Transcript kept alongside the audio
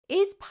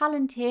Is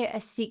Palantir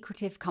a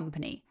secretive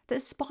company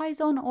that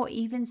spies on or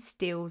even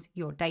steals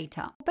your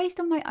data? Based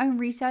on my own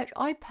research,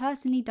 I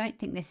personally don't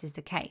think this is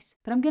the case,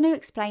 but I'm going to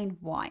explain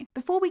why.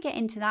 Before we get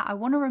into that, I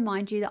want to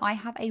remind you that I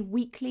have a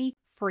weekly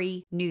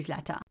free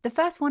newsletter. The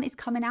first one is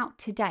coming out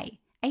today,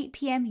 8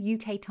 p.m.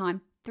 UK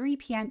time, 3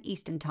 p.m.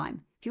 Eastern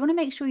time. If you want to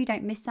make sure you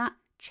don't miss that,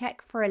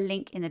 check for a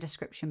link in the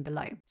description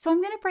below. So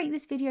I'm going to break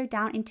this video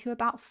down into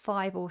about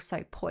 5 or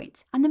so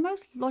points. And the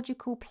most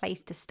logical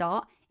place to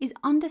start is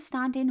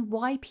understanding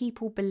why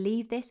people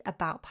believe this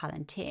about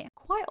Palantir.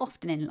 Quite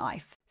often in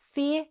life,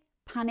 fear,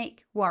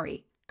 panic,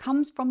 worry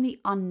comes from the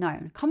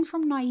unknown, comes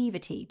from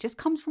naivety, just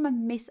comes from a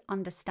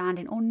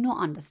misunderstanding or not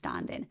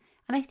understanding.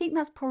 And I think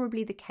that's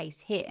probably the case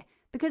here,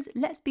 because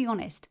let's be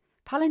honest,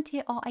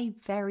 Palantir are a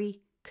very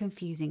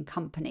confusing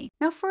company.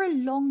 Now, for a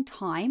long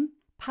time,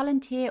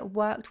 Palantir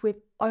worked with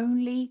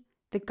only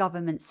the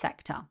government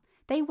sector.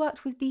 They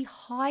worked with the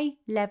high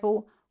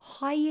level,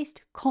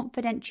 highest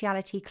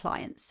confidentiality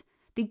clients,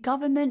 the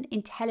government,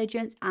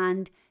 intelligence,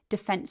 and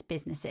defense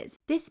businesses.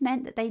 This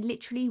meant that they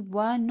literally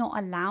were not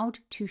allowed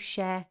to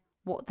share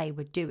what they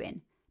were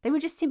doing. They were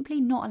just simply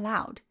not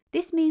allowed.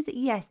 This means that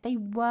yes, they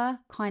were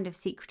kind of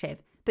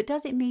secretive, but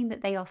does it mean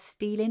that they are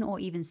stealing or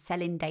even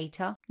selling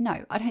data?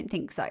 No, I don't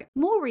think so.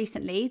 More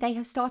recently, they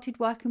have started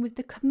working with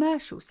the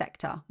commercial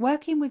sector,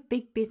 working with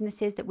big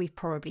businesses that we've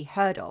probably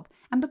heard of.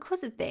 And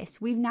because of this,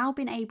 we've now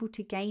been able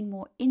to gain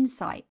more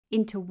insight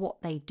into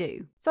what they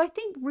do. So I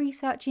think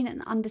researching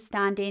and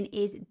understanding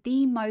is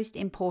the most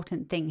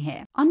important thing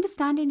here.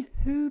 Understanding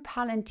who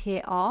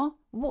Palantir are,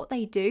 what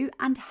they do,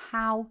 and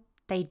how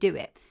they do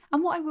it.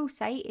 And what I will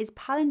say is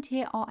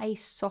Palantir are a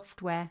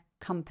software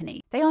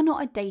company. They are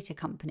not a data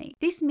company.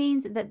 This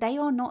means that they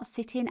are not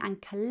sitting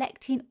and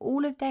collecting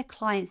all of their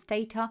clients'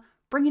 data,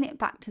 bringing it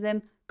back to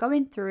them,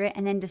 going through it,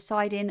 and then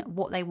deciding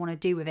what they want to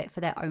do with it for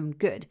their own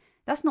good.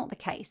 That's not the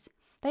case.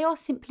 They are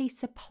simply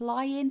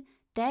supplying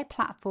their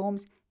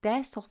platforms,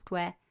 their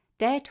software,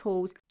 their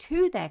tools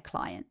to their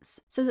clients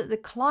so that the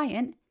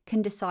client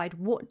can decide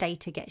what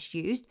data gets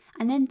used,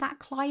 and then that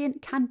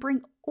client can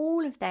bring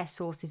all of their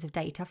sources of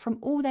data from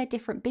all their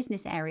different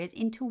business areas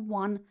into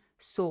one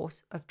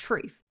source of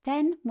truth.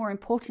 Then, more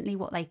importantly,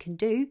 what they can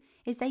do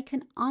is they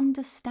can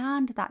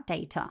understand that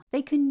data.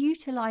 They can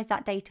utilize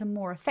that data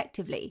more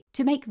effectively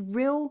to make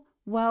real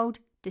world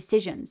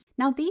decisions.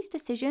 Now, these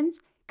decisions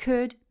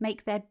could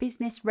make their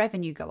business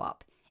revenue go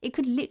up. It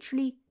could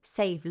literally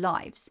save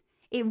lives.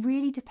 It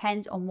really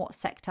depends on what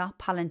sector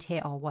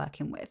Palantir are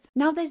working with.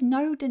 Now, there's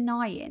no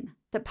denying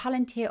that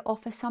Palantir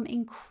offer some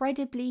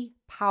incredibly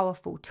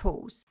powerful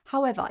tools.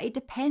 However, it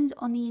depends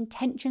on the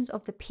intentions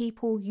of the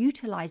people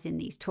utilizing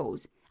these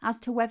tools as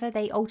to whether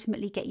they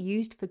ultimately get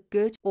used for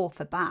good or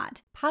for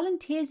bad.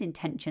 Palantir's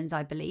intentions,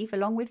 I believe,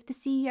 along with the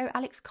CEO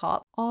Alex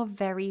Karp, are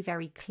very,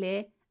 very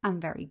clear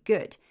and very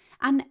good.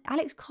 And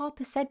Alex Karp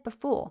has said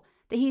before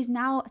that he is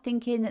now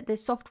thinking that the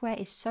software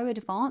is so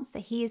advanced that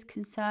he is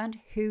concerned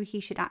who he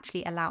should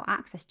actually allow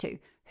access to,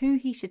 who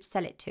he should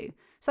sell it to.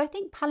 So I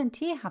think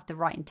Palantir have the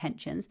right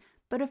intentions,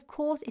 but of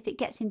course, if it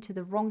gets into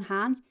the wrong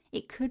hands,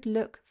 it could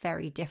look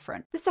very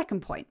different. The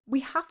second point, we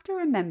have to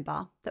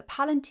remember that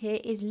Palantir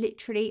is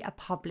literally a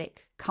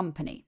public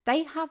company.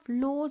 They have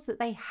laws that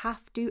they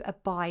have to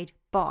abide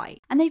by,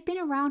 and they've been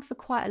around for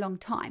quite a long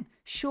time.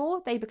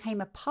 Sure, they became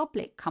a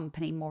public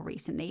company more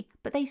recently,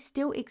 but they've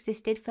still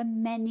existed for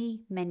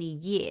many, many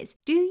years.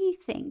 Do you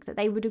think that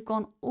they would have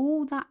gone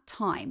all that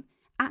time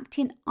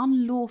acting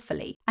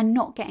unlawfully and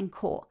not getting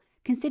caught,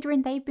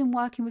 considering they've been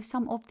working with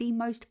some of the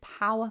most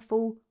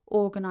powerful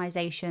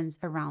organizations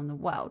around the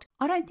world?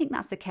 I don't think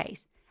that's the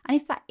case. And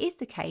if that is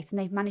the case and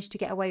they've managed to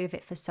get away with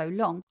it for so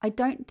long, I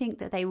don't think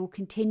that they will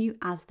continue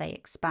as they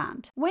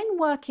expand. When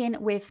working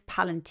with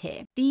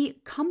Palantir, the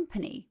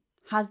company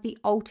has the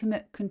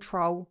ultimate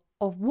control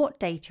of what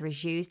data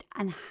is used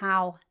and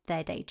how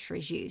their data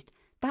is used.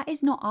 That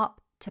is not up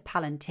to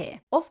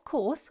Palantir. Of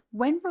course,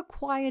 when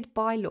required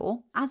by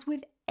law, as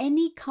with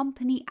any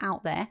company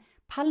out there,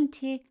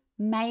 Palantir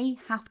may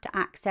have to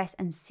access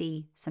and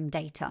see some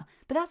data,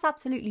 but that's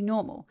absolutely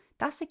normal.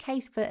 That's the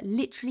case for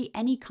literally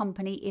any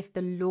company if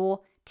the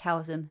law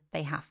tells them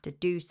they have to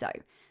do so.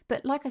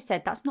 But like I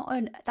said, that's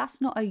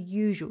not a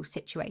usual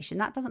situation.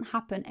 That doesn't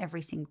happen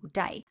every single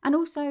day. And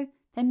also,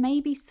 there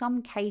may be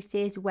some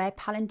cases where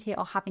Palantir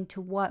are having to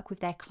work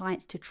with their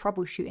clients to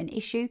troubleshoot an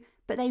issue,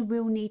 but they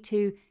will need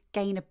to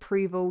gain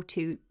approval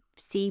to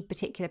see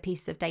particular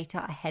pieces of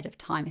data ahead of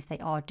time if they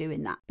are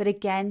doing that. But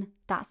again,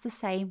 that's the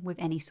same with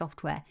any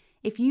software.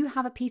 If you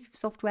have a piece of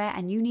software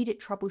and you need it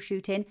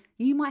troubleshooting,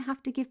 you might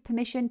have to give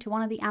permission to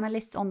one of the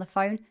analysts on the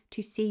phone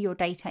to see your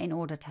data in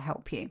order to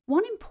help you.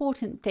 One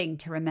important thing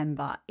to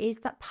remember is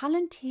that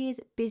Palantir's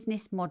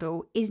business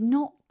model is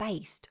not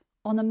based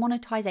on the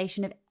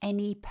monetization of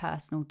any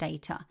personal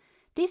data.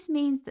 This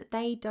means that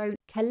they don't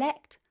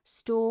collect,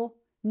 store,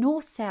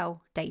 nor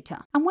sell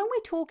data. And when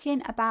we're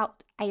talking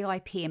about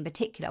AIP in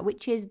particular,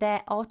 which is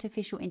their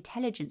artificial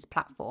intelligence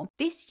platform,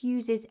 this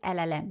uses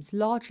LLMs,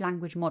 large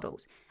language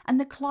models, and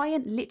the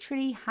client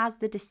literally has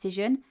the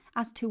decision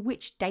as to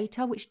which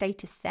data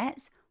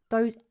sets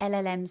those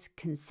LLMs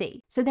can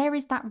see. So there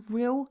is that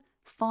real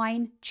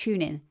fine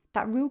tuning,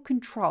 that real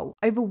control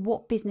over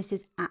what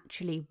businesses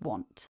actually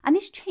want. And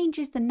this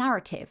changes the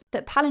narrative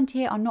that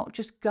Palantir are not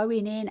just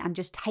going in and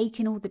just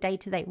taking all the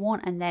data they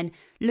want and then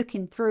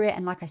looking through it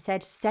and, like I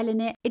said,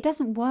 selling it. It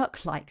doesn't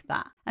work like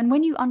that. And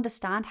when you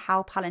understand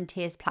how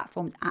Palantir's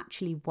platforms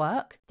actually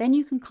work, then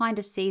you can kind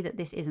of see that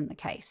this isn't the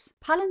case.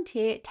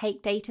 Palantir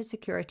take data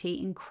security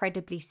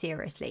incredibly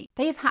seriously.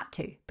 They have had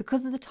to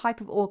because of the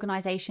type of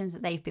organizations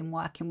that they've been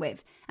working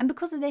with. And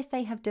because of this,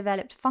 they have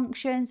developed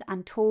functions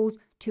and tools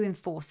to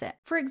enforce it.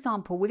 For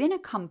example, within a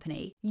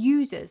company,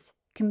 users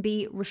can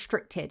be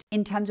restricted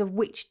in terms of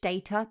which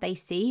data they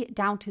see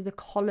down to the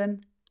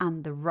column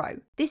and the row.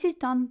 This is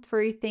done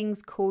through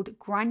things called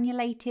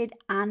granulated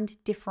and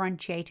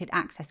differentiated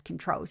access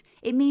controls.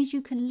 It means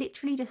you can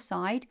literally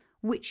decide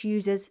which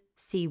users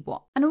see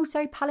what. And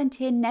also,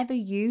 Palantir never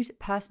use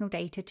personal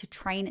data to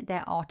train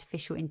their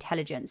artificial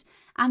intelligence.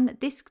 And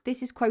this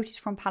is quoted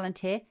from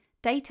Palantir.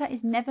 Data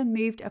is never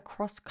moved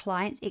across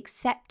clients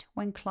except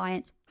when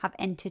clients have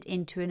entered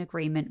into an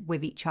agreement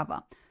with each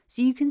other.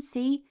 So you can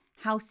see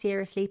how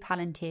seriously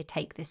Palantir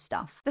take this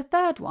stuff. The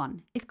third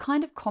one is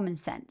kind of common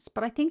sense,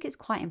 but I think it's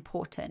quite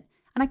important.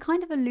 And I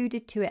kind of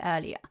alluded to it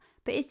earlier,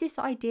 but it's this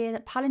idea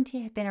that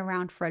Palantir have been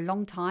around for a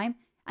long time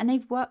and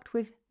they've worked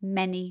with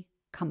many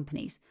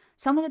companies,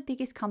 some of the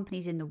biggest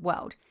companies in the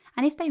world.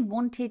 And if they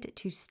wanted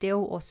to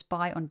steal or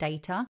spy on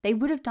data, they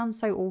would have done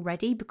so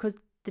already because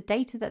the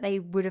data that they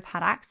would have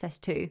had access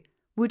to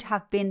would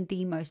have been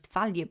the most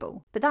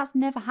valuable. But that's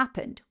never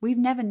happened. We've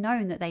never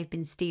known that they've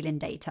been stealing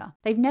data.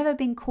 They've never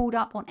been called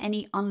up on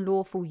any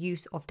unlawful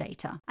use of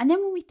data. And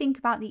then when we think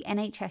about the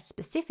NHS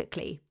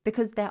specifically,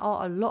 because there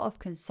are a lot of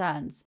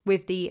concerns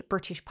with the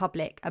British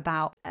public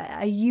about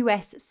a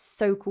US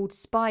so-called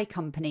spy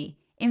company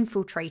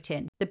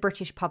infiltrating the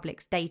British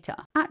public's data.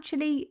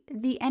 Actually,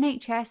 the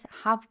NHS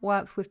have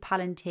worked with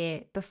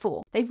Palantir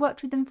before. They've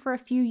worked with them for a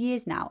few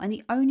years now, and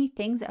the only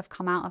things that have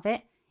come out of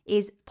it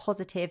is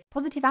positive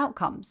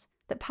outcomes,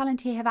 that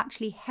Palantir have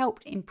actually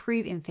helped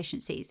improve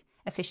efficiencies,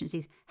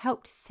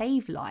 helped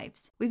save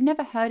lives. We've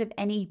never heard of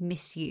any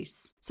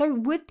misuse. So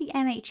would the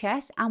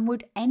NHS and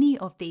would any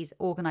of these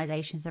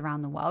organisations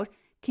around the world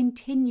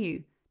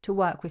continue to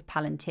work with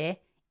Palantir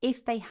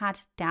if they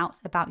had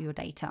doubts about your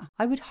data?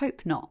 I would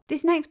hope not.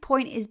 This next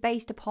point is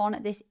based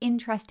upon this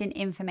interesting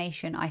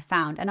information I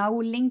found, and I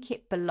will link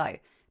it below,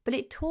 but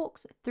it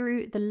talks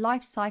through the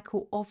life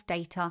cycle of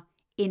data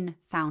in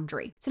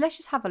Foundry. So let's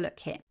just have a look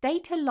here.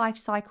 Data life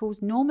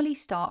cycles normally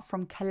start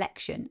from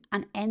collection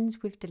and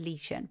ends with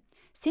deletion.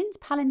 Since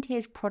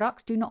Palantir's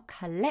products do not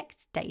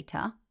collect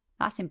data,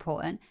 that's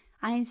important,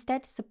 and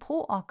instead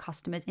support our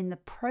customers in the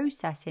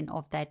processing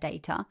of their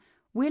data,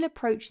 we'll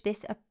approach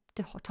this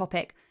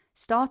topic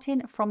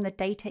starting from the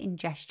data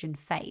ingestion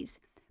phase.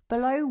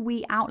 Below,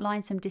 we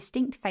outline some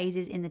distinct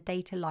phases in the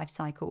data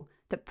lifecycle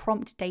that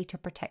prompt data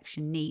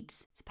protection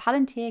needs. So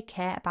Palantir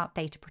care about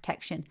data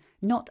protection,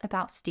 not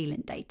about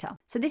stealing data.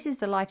 So this is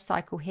the life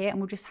cycle here, and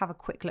we'll just have a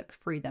quick look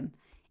through them.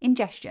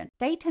 Ingestion.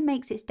 Data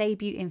makes its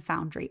debut in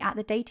Foundry at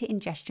the data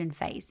ingestion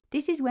phase.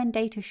 This is when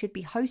data should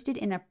be hosted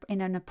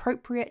in an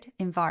appropriate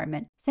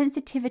environment.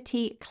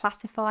 Sensitivity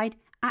classified,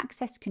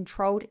 access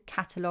controlled,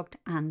 catalogued,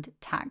 and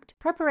tagged.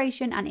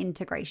 Preparation and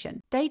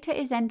integration. Data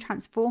is then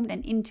transformed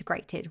and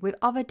integrated with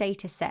other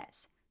data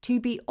sets to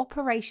be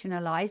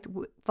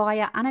operationalized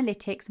via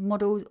analytics,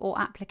 models, or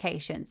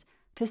applications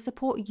to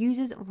support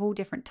users of all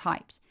different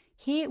types.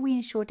 Here we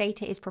ensure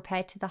data is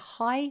prepared to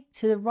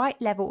the right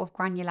level of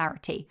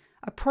granularity,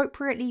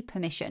 appropriately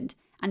permissioned,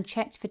 and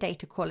checked for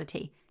data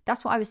quality.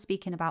 That's what I was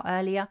speaking about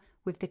earlier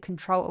with the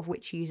control of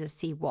which users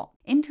see what.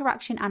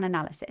 Interaction and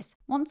analysis.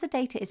 Once the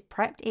data is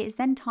prepped, it is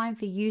then time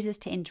for users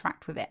to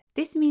interact with it.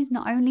 This means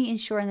not only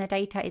ensuring the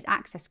data is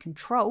access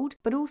controlled,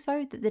 but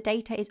also that the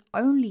data is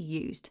only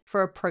used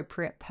for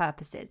appropriate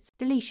purposes.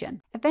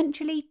 Deletion.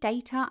 Eventually,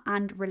 data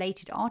and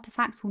related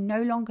artifacts will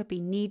no longer be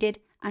needed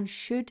and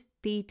should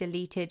be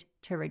deleted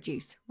to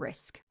reduce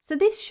risk. So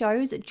this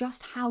shows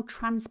just how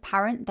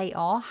transparent they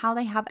are, how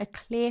they have a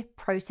clear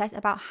process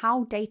about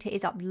how data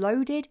is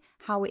uploaded,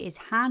 how it is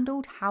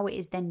handled, how it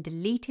is then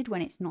deleted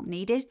when it's not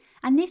needed.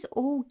 And this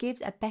all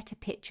gives a better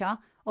picture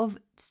of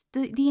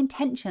the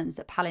intentions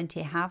that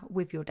Palantir have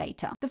with your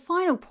data. The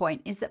final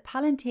point is that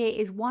Palantir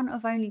is one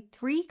of only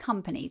 3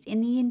 companies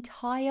in the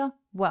entire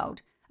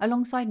world,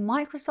 alongside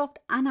Microsoft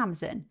and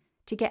Amazon,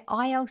 to get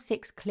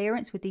IL6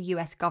 clearance with the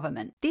US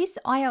government. This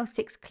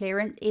IL6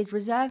 clearance is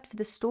reserved for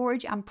the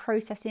storage and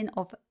processing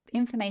of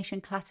information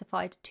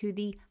classified to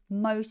the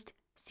most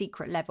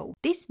secret level.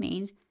 This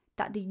means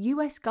that the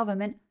US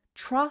government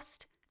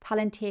trusts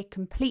Palantir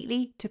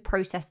completely to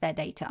process their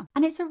data.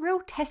 And it's a real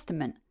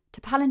testament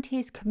to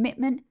Palantir's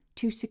commitment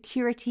to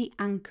security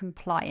and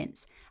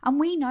compliance.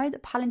 And we know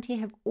that Palantir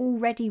have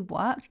already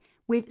worked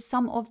with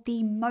some of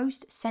the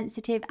most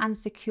sensitive and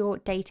secure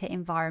data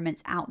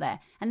environments out there,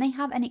 and they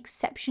have an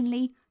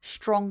exceptionally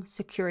strong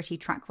security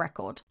track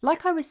record.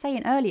 Like I was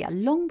saying earlier,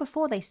 long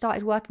before they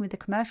started working with the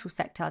commercial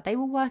sector, they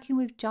were working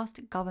with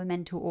just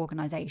governmental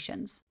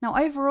organizations. Now,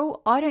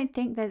 overall, I don't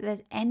think that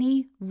there's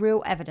any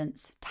real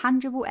evidence,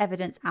 tangible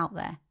evidence out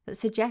there that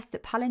suggests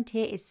that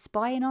Palantir is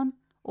spying on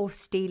or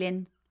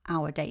stealing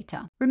our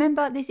data.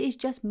 Remember, this is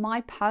just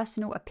my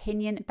personal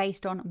opinion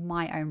based on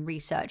my own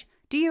research.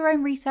 Do your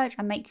own research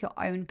and make your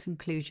own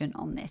conclusion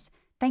on this.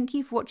 Thank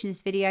you for watching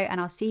this video,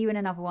 and I'll see you in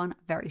another one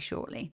very shortly.